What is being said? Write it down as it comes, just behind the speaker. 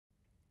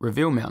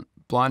Reveal mount,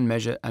 blind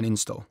measure and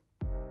install.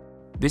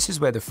 This is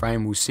where the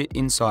frame will sit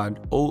inside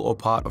all or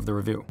part of the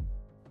reveal.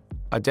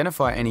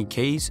 Identify any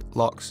keys,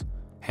 locks,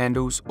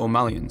 handles or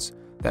mullions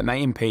that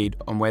may impede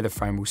on where the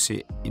frame will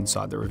sit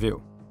inside the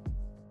reveal.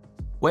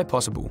 Where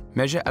possible,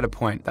 measure at a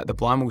point that the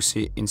blind will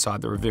sit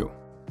inside the reveal.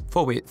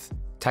 For width,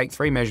 take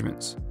 3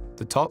 measurements: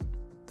 the top,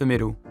 the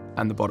middle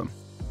and the bottom.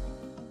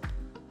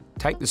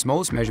 Take the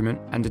smallest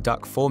measurement and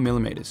deduct 4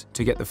 mm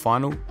to get the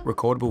final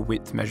recordable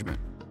width measurement.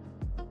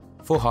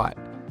 For height,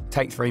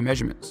 take 3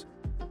 measurements: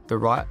 the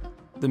right,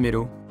 the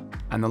middle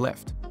and the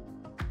left.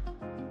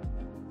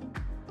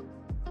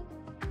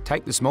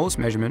 Take the smallest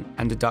measurement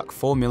and deduct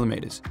 4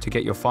 mm to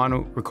get your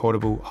final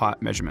recordable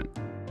height measurement.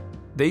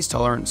 These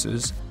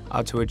tolerances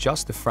are to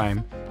adjust the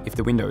frame if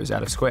the window is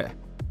out of square.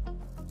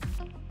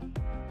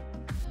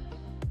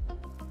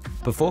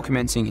 Before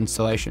commencing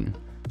installation,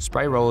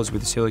 spray rollers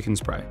with silicone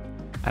spray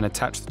and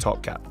attach the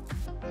top cap.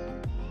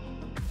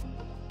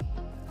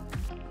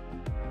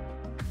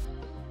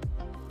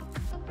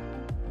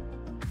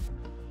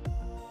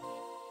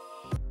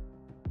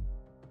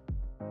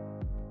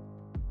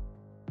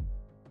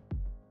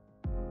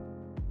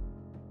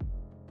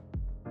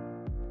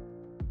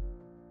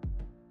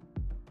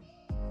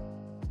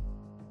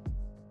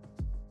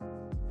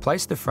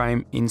 Place the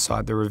frame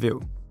inside the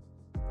reveal.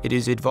 It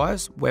is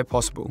advised, where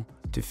possible,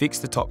 to fix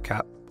the top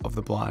cap of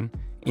the blind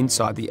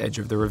inside the edge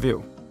of the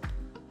reveal.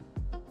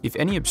 If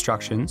any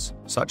obstructions,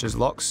 such as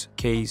locks,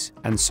 keys,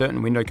 and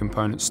certain window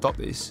components stop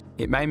this,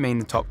 it may mean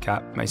the top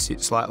cap may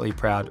sit slightly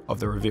proud of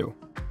the reveal.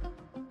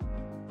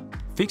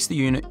 Fix the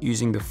unit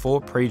using the 4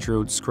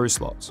 pre-drilled screw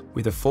slots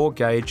with a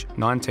 4-gauge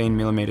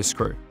 19mm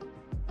screw.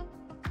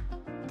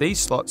 These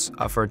slots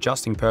are for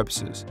adjusting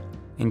purposes,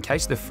 in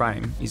case the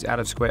frame is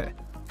out of square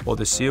or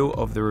the seal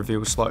of the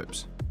reveal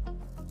slopes.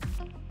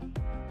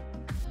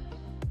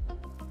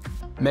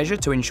 Measure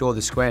to ensure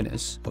the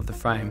squareness of the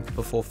frame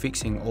before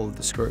fixing all of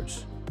the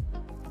screws.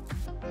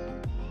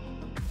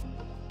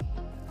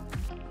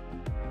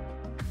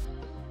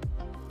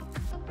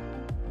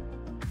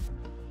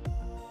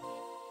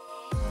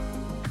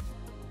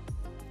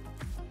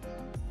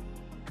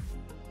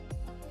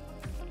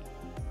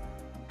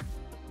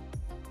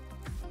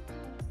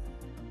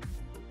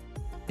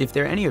 If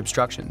there are any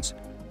obstructions,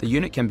 the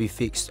unit can be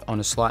fixed on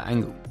a slight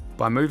angle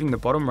by moving the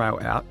bottom rail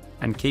out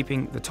and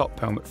keeping the top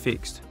pelmet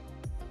fixed.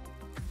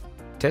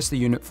 Test the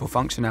unit for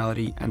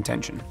functionality and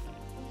tension.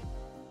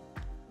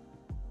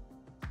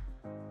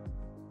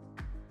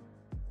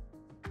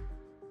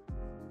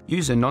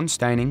 Use a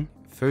non-staining,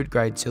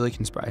 food-grade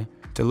silicone spray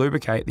to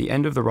lubricate the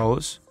end of the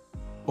rollers,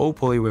 all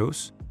pulley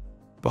wheels,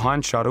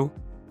 behind shuttle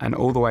and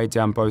all the way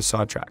down both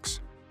side tracks.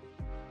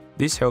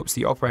 This helps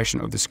the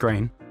operation of the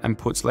screen and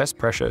puts less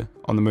pressure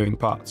on the moving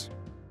parts.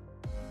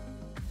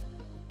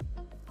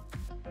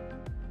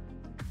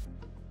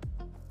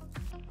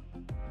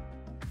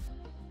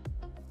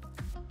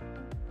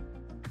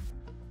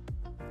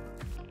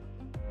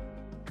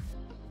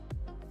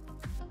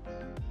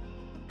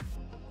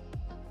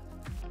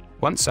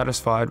 Once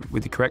satisfied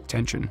with the correct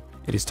tension,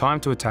 it is time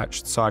to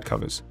attach the side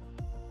covers.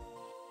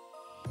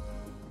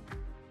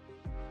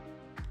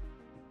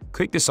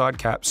 Click the side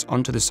caps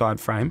onto the side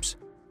frames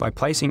by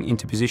placing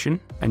into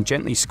position and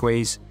gently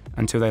squeeze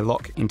until they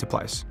lock into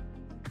place.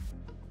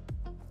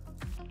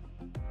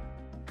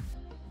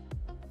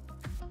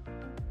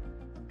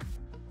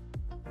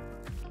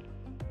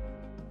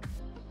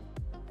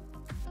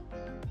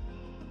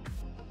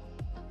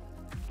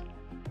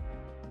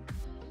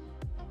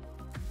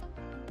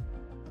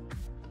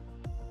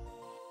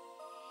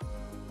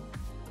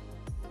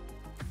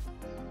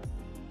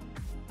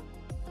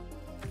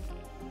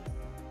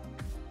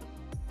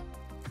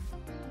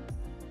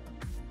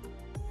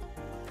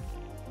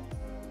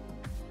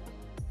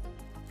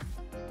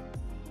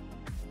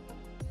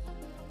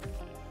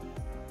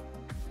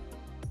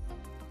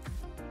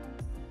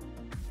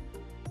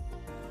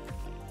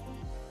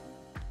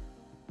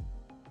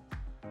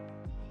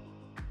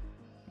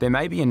 There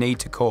may be a need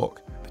to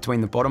caulk between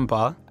the bottom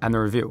bar and the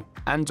reveal,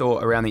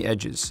 and/or around the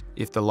edges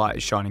if the light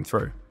is shining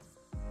through.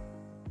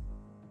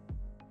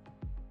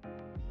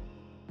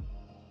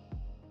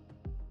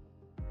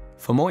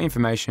 For more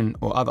information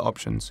or other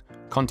options,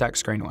 contact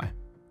ScreenAway.